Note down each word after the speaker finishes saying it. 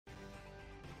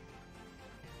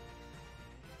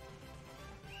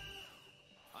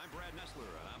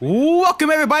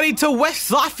Welcome everybody to West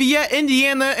Lafayette,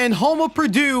 Indiana, and home of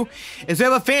Purdue, as we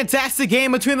have a fantastic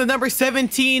game between the number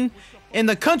 17 in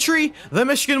the country, the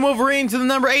Michigan Wolverines, and the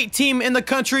number 8 team in the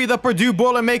country, the Purdue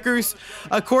Boilermakers.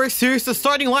 Of course, here's the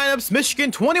starting lineups.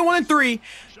 Michigan 21-3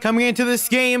 coming into this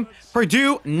game.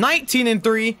 Purdue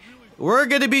 19-3. We're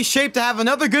going to be shaped to have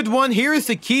another good one. Here's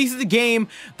the keys of the game,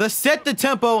 the set, the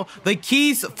tempo, the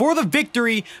keys for the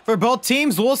victory for both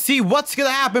teams. We'll see what's going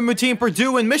to happen between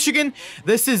Purdue and Michigan.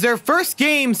 This is their first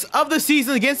games of the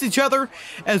season against each other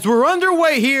as we're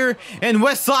underway here in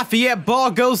West Lafayette.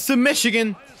 Ball goes to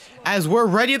Michigan as we're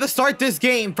ready to start this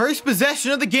game. First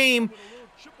possession of the game.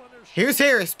 Here's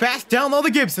Harris. Pass down low to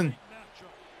Gibson.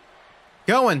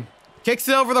 Going. Kicks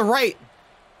it over the right.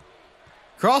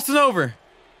 Crossing over.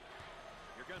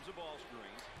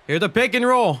 Here's the pick and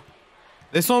roll.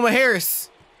 This one with Harris.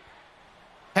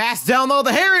 Pass down low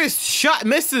to Harris. Shot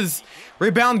misses.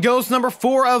 Rebound goes number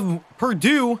 4 of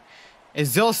Purdue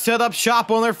as they'll set up shop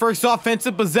on their first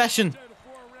offensive possession.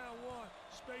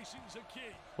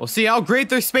 We'll see how great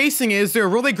their spacing is. They're a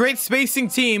really great spacing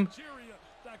team.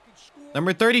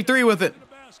 Number 33 with it.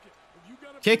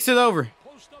 Kicks it over.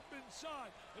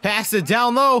 Pass it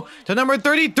down low to number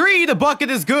 33. The bucket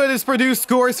is good as Purdue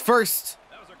scores first.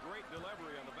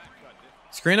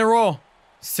 Screen and roll.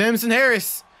 Sims and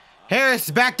Harris. Harris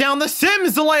back down to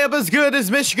Sims. The layup is good as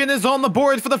Michigan is on the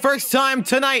board for the first time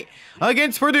tonight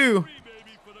against Purdue.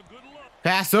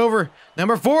 Pass over.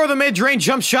 Number 4, the mid-range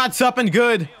jump shot's up and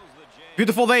good.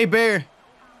 Beautiful they bear.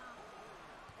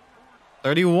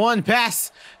 31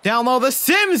 pass. Down low to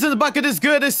Sims and the bucket is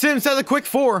good as Sims has a quick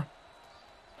 4.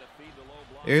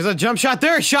 Here's a jump shot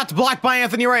there. Shot's blocked by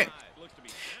Anthony Wright.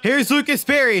 Here's Lucas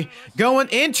Perry going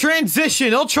in transition.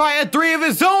 He'll try a 3 of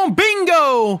his own.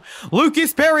 Bingo!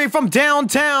 Lucas Perry from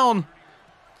downtown.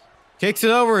 Kicks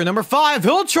it over. Number 5,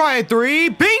 he'll try a 3.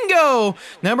 Bingo!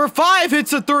 Number 5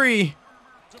 hits a 3.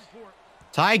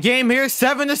 Tie game here,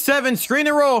 7-7. Screen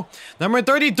and roll. Number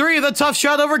 33, the tough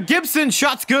shot over Gibson.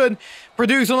 Shot's good.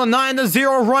 Purdue's on a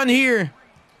 9-0 run here.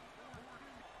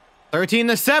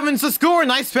 13-7's the score.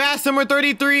 Nice pass. Number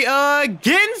 33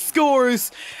 again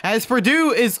scores as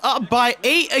Purdue is up by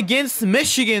 8 against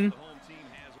Michigan.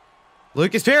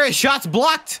 Lucas Perry, shots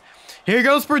blocked. Here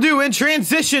goes Purdue in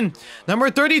transition. Number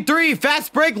 33,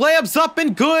 fast break, layups up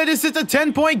and good. It's a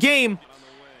 10-point game.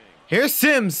 Here's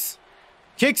Sims.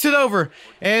 Kicks it over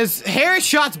as Harris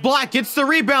shots blocked. Gets the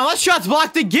rebound. That shot's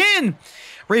blocked again.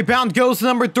 Rebound goes to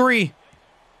number 3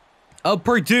 of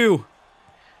Purdue.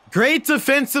 Great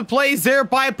defensive plays there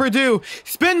by Purdue.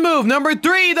 Spin move, number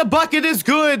 3. The bucket is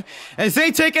good as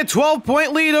they take a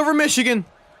 12-point lead over Michigan.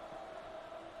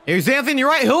 Here's Anthony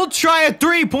Wright. He'll try a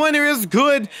 3-pointer. Is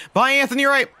good by Anthony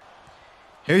Wright.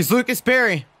 Here's Lucas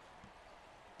Perry.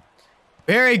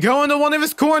 Perry going to one of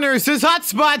his corners. His hot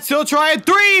spots. He'll try a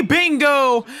 3.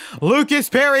 Bingo. Lucas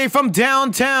Perry from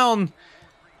downtown.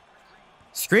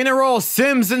 Screen and roll.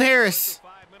 Sims and Harris.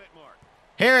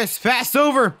 Harris passed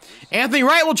over. Anthony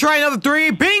Wright will try another 3.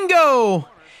 Bingo!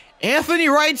 Anthony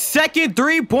Wright's second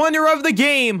 3-pointer of the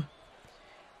game.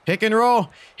 Pick and roll.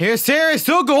 Here's Harris.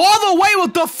 He'll go all the way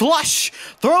with the flush.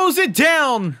 Throws it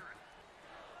down.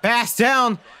 Pass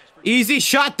down. Easy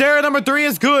shot there. Number 3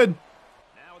 is good.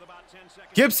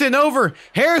 Gibson over.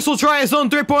 Harris will try his own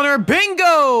 3-pointer.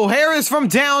 Bingo! Harris from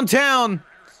downtown.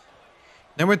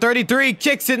 Number 33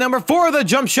 kicks it. Number 4, the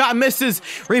jump shot misses.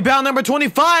 Rebound number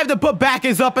 25. The putback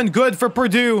is up and good for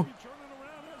Purdue.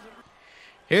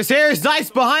 Here's Harris. Nice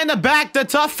behind the back. The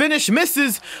tough finish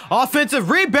misses.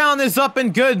 Offensive rebound is up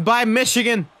and good by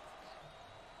Michigan.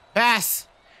 Pass.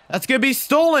 That's going to be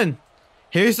stolen.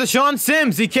 Here's Deshaun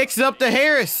Sims. He kicks it up to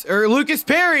Harris. Or Lucas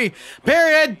Perry.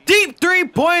 Perry, a deep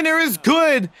 3-pointer is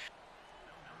good.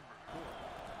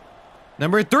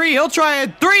 Number 3. He'll try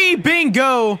a 3.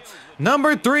 Bingo.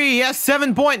 Number 3, he has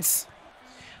 7 points.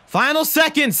 Final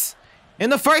seconds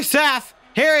in the first half.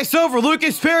 Harris over.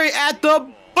 Lucas Perry at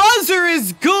the buzzer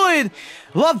is good.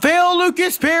 LaVale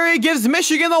Lucas Perry gives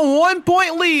Michigan a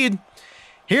 1-point lead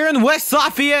here in West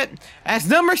Lafayette as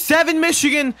number 7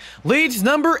 Michigan leads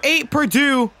number 8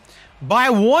 Purdue by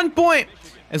 1 point.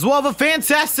 As well, have a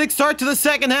fantastic start to the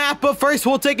second half. But first,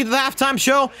 we'll take it to the halftime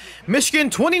show. Michigan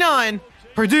 29,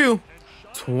 Purdue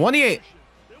 28.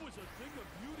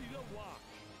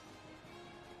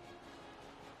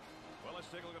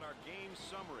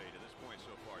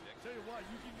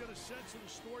 Sense of the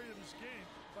story of this game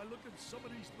by looking at some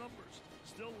of these numbers.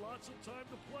 Still lots of time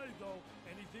to play, though.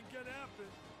 Anything can happen.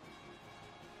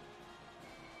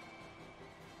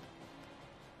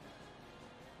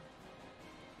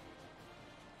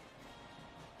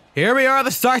 Here we are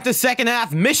to start the second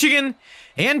half. Michigan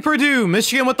and Purdue.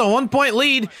 Michigan with the 1-point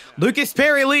lead. Lucas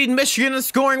Perry leading Michigan in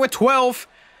scoring with 12.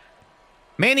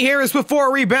 Manny Harris with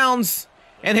 4 rebounds.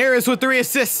 And Harris with 3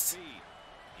 assists.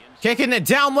 Kicking it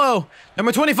down low.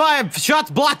 Number 25, shots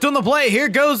blocked on the play. Here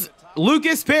goes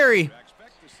Lucas Perry.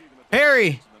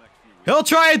 Perry. He'll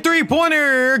try a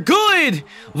 3-pointer. Good!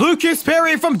 Lucas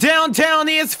Perry from downtown.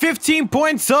 He has 15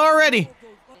 points already.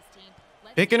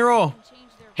 Pick and roll.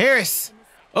 Harris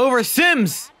over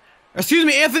Sims. Excuse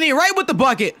me, Anthony Wright with the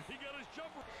bucket.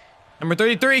 Number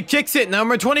 33 kicks it.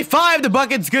 Number 25, the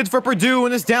bucket's good for Purdue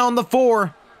and it's down to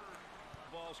 4.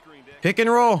 Pick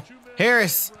and roll.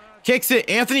 Harris kicks it.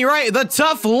 Anthony Wright, the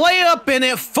tough layup, and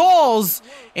it falls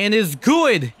and is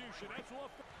good.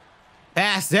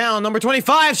 Pass down. Number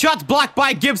 25, shots blocked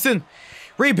by Gibson.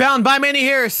 Rebound by Manny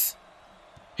Harris.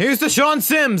 Here's Deshaun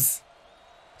Sims.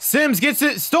 Sims gets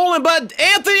it stolen, but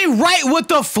Anthony Wright with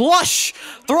the flush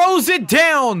throws it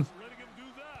down.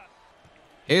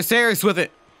 Here's Harris with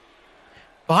it.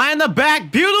 Behind the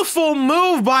back, beautiful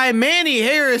move by Manny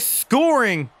Harris,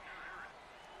 scoring.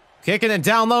 Kicking it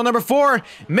down low, number 4,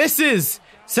 misses.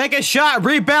 Second shot,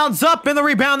 rebounds up, and the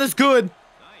rebound is good.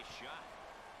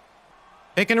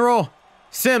 Pick and roll.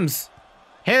 Sims.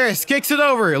 Harris kicks it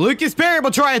over. Lucas Perry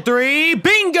will try a 3.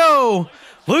 Bingo!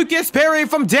 Lucas Perry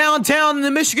from downtown, and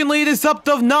the Michigan lead is up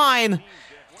to 9.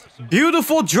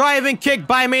 Beautiful driving kick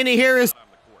by Manny Harris.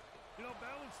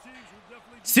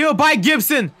 Steal by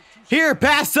Gibson. Here,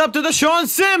 pass up to Deshaun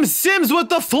Sims. Sims with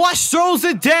the flush throws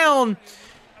it down.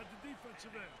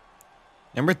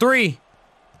 Number 3.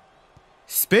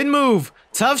 Spin move.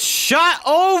 Tough shot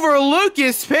over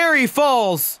Lucas Perry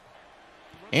falls.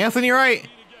 Anthony Wright.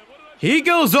 He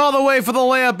goes all the way for the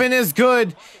layup and is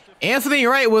good. Anthony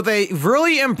Wright with a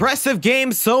really impressive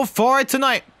game so far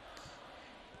tonight.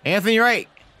 Anthony Wright.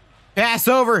 Pass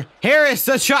over. Harris,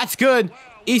 the shot's good.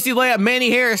 Easy layup, Manny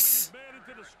Harris.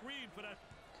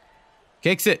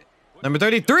 Kicks it. Number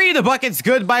 33, the bucket's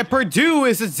good by Purdue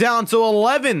as it's down to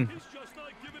 11.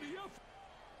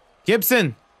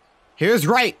 Gibson. Here's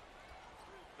Wright.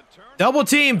 Double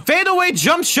team. Fadeaway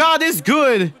jump shot is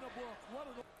good.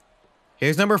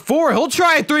 Here's number 4. He'll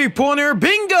try a 3-pointer.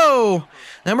 Bingo!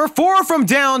 Number 4 from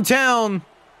downtown.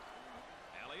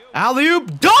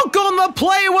 Alley-oop. Dunk on the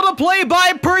play. What a play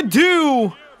by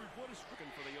Purdue.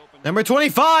 Number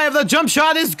 25. The jump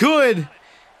shot is good.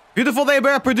 Beautiful day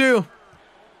by Purdue.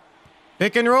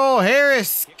 Pick and roll.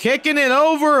 Harris kicking it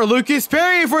over. Lucas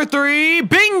Perry for 3.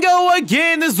 Bingo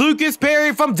again is Lucas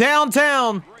Perry from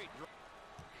downtown.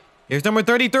 Here's number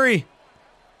 33.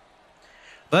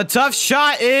 The tough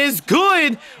shot is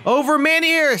good over Manny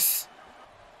Harris.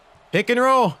 Pick and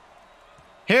roll.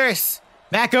 Harris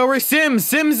back over Sims.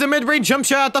 Sims, the mid-range jump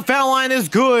shot at the foul line is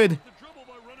good.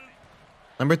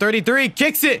 Number 33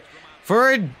 kicks it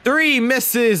for 3,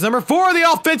 misses. Number 4, the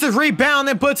offensive rebound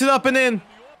and puts it up and in.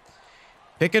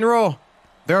 Pick and roll.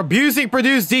 They're abusing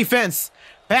Purdue's defense.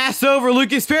 Pass over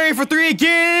Lucas Perry for 3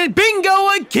 again. Bingo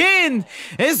again.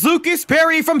 It's Lucas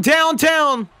Perry from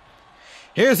downtown.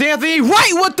 Here's Anthony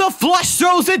Wright with the flush,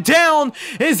 throws it down.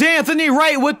 Is Anthony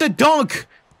Wright with the dunk.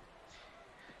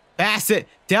 Pass it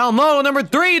down low. Number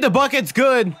 3, the bucket's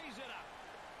good.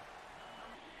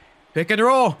 Pick and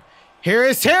roll. Here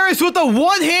is Harris with a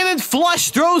one-handed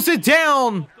flush, throws it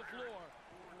down.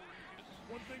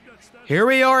 Here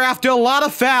we are after a lot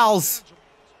of fouls.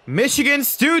 Michigan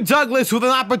Stu Douglas with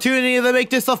an opportunity to make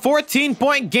this a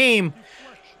 14-point game.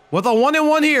 With a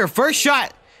 1-and-1 here. First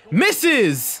shot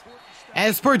misses.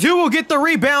 As Purdue will get the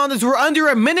rebound as we're under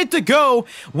a minute to go.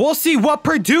 We'll see what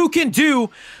Purdue can do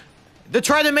to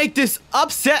try to make this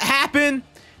upset happen.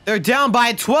 They're down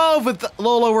by 12 with a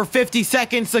little over 50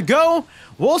 seconds to go.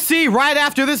 We'll see right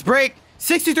after this break.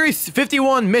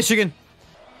 63-51 Michigan.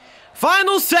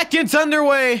 Final seconds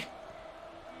underway.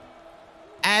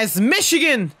 As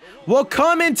Michigan will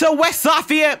come into West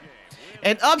Lafayette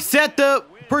and upset the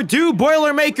Purdue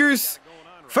Boilermakers.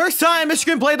 First time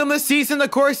Michigan played them this season. Of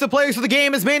course, the players for the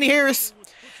game is Manny Harris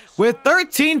with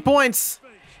 13 points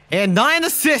and 9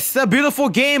 assists. A beautiful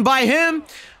game by him.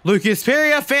 Lucas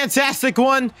Perry, a fantastic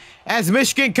one as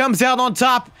Michigan comes out on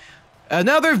top.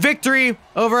 Another victory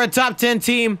over a top 10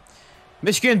 team.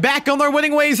 Michigan back on their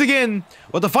winning ways again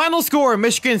with the final score,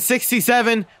 Michigan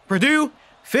 67, Purdue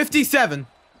 57.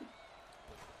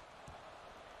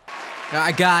 All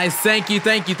right, guys, thank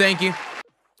you.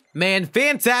 Man,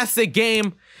 fantastic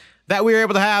game that we were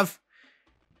able to have.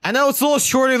 I know it's a little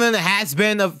shorter than it has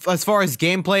been as far as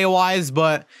gameplay-wise,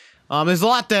 but there's a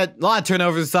lot of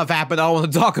turnovers and stuff happened. I don't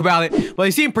want to talk about it. But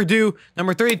you see Purdue,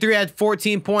 number 33 had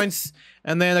 14 points.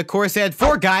 And then, of course, they had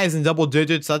 4 guys in double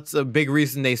digits. That's a big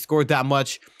reason they scored that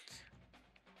much.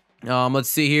 Let's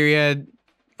see here. He had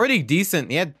pretty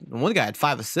decent. One guy had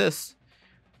 5 assists.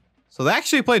 So they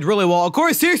actually played really well. Of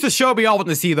course, here's the show we all want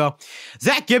to see, though.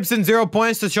 Zach Gibson, 0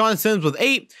 points. Deshaun Sims with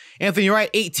 8. Anthony Wright,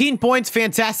 18 points.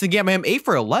 Fantastic game by him, 8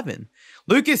 for 11.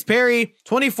 Lucas Perry,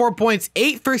 24 points,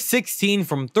 8 for 16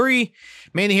 from 3.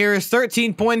 Manny Harris,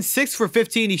 13 points, 6 for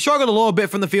 15. He struggled a little bit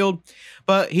from the field,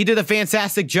 but he did a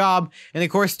fantastic job. And, of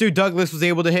course, Stu Douglas was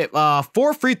able to hit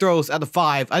 4 free throws out of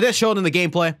 5. I didn't show it in the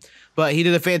gameplay, but he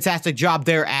did a fantastic job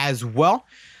there as well.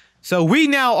 So we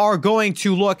now are going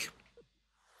to look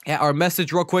at our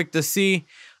message real quick to see.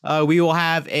 We will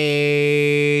have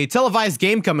a televised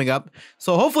game coming up.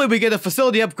 So hopefully we get a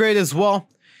facility upgrade as well.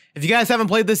 If you guys haven't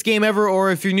played this game ever,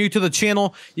 or if you're new to the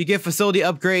channel, you get facility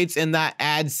upgrades, and that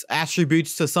adds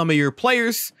attributes to some of your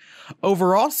players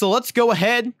overall. So let's go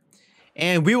ahead,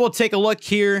 and we will take a look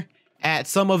here at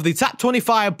some of the top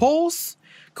 25 polls.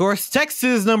 Of course,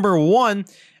 Texas number 1.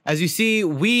 As you see,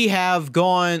 we have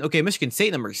gone, okay, Michigan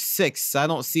State number 6. I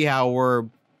don't see how we're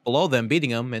below them, beating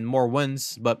them, and more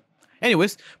wins. But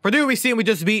anyways, Purdue, we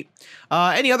just beat.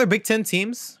 Any other Big Ten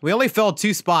teams? We only fell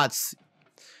 2 spots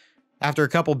after a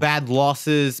couple bad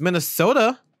losses.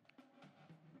 Minnesota.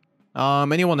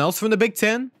 Anyone else from the Big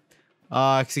Ten?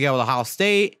 Because you got with Ohio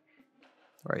State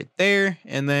right there.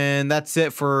 And then that's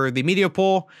it for the media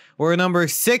poll. We're number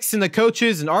 6 in the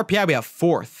coaches, and RPI we have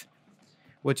 4th,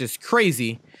 which is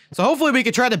crazy. So hopefully we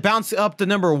could try to bounce up to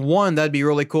number 1. That'd be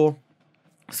really cool.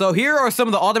 So here are some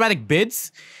of the automatic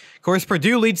bids. Of course,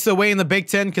 Purdue leads the way in the Big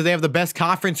Ten because they have the best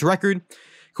conference record.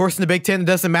 Of course, in the Big Ten, it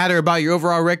doesn't matter about your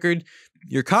overall record.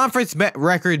 Your conference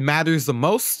record matters the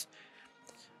most.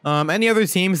 Any other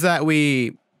teams that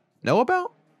we know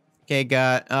about? Okay,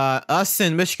 got us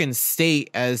and Michigan State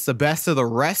as the best of the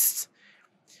rest.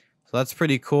 So that's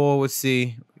pretty cool. Let's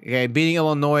see. Okay, beating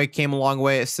Illinois came a long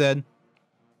way, it said.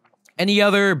 Any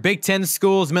other Big Ten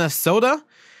schools? Minnesota,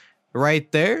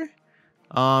 right there.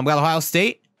 Got Ohio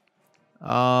State.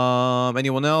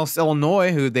 Anyone else?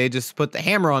 Illinois, who they just put the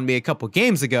hammer on me a couple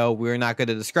games ago. We're not going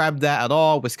to describe that at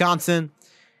all. Wisconsin.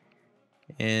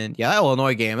 And yeah, that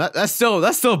Illinois game, that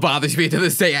still bothers me to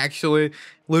this day, actually.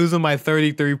 Losing by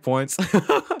 33 points.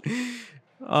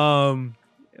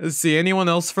 Let's see, anyone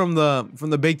else from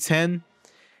the Big Ten?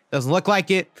 Doesn't look like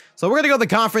it. So we're going to go to the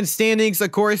conference standings.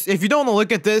 Of course, if you don't want to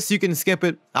look at this, you can skip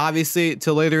it, obviously,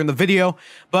 till later in the video.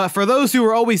 But for those who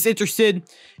are always interested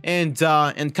in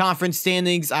conference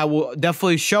standings, I will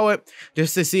definitely show it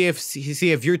just to see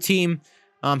if your team,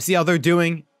 see how they're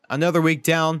doing another week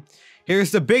down.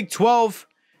 Here's the Big 12.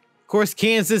 Of course,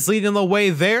 Kansas leading the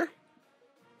way there.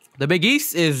 The Big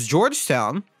East is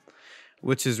Georgetown,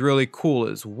 which is really cool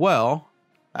as well.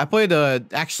 I played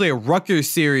actually a Rutgers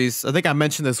series. I think I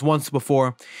mentioned this once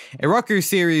before. A Rutgers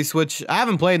series, which I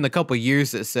haven't played in a couple of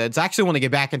years, it said. So I actually want to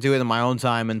get back into it in my own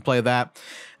time and play that.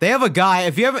 They have a guy,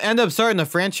 if you ever end up starting a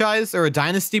franchise or a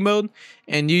dynasty mode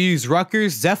and you use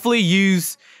Rutgers, definitely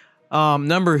use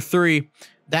number 3.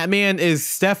 That man is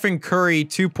Stephen Curry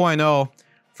 2.0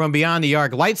 from beyond the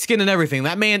arc. Light skin and everything.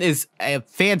 That man is a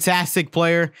fantastic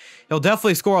player. He'll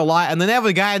definitely score a lot. And then they have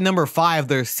a guy at number 5,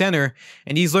 their center,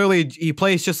 and he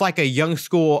plays just like a young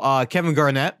school Kevin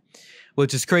Garnett,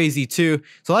 which is crazy too.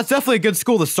 So that's definitely a good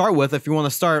school to start with if you want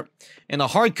to start in a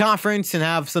hard conference and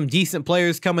have some decent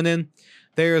players coming in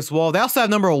there as well. They also have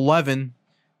number 11.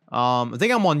 I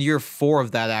think I'm on year 4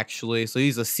 of that, actually. So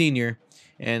he's a senior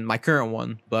in my current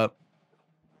one. But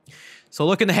so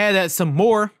looking ahead at some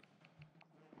more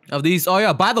of these. Oh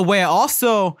yeah, by the way,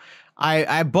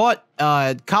 I bought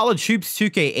College Hoops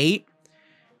 2K8.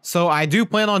 So I do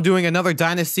plan on doing another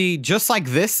Dynasty just like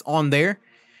this on there.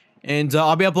 And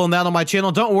I'll be uploading that on my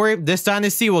channel. Don't worry, this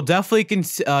Dynasty will definitely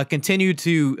continue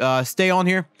to stay on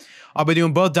here. I'll be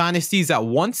doing both Dynasties at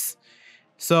once.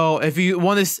 So if you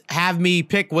want to have me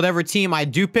pick whatever team I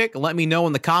do pick, let me know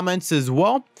in the comments as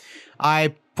well.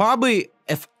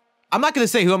 I'm not going to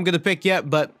say who I'm going to pick yet,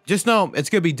 but just know it's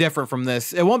going to be different from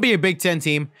this. It won't be a Big Ten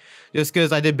team just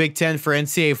because I did Big Ten for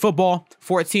NCAA football,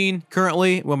 14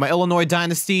 currently with my Illinois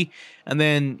Dynasty, and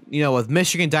then, you know, with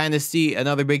Michigan Dynasty,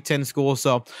 another Big Ten school.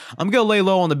 So I'm going to lay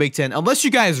low on the Big Ten. Unless you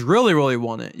guys really, really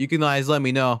want it, you can guys let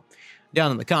me know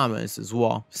down in the comments as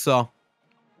well. So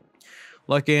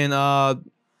looking,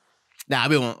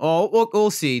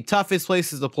 we'll see. Toughest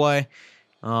places to play.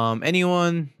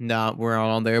 Anyone? No, we're not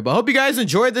on there. But I hope you guys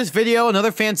enjoyed this video.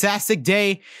 Another fantastic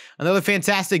day. Another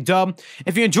fantastic dub.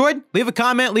 If you enjoyed, leave a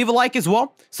comment, leave a like as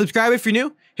well. Subscribe if you're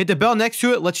new. Hit the bell next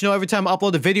to it. Let you know every time I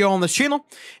upload a video on this channel.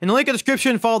 In the link in the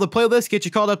description, follow the playlist. Get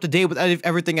you caught up to date with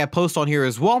everything I post on here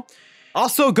as well.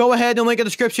 Also, go ahead and link in the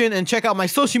description and check out my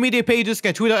social media pages.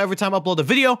 I tweet out every time I upload a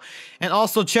video. And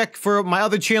also check for my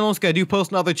other channels. I do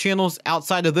post on other channels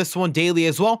outside of this one daily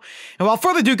as well. And without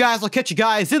further ado, guys, I'll catch you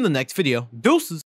guys in the next video. Deuces.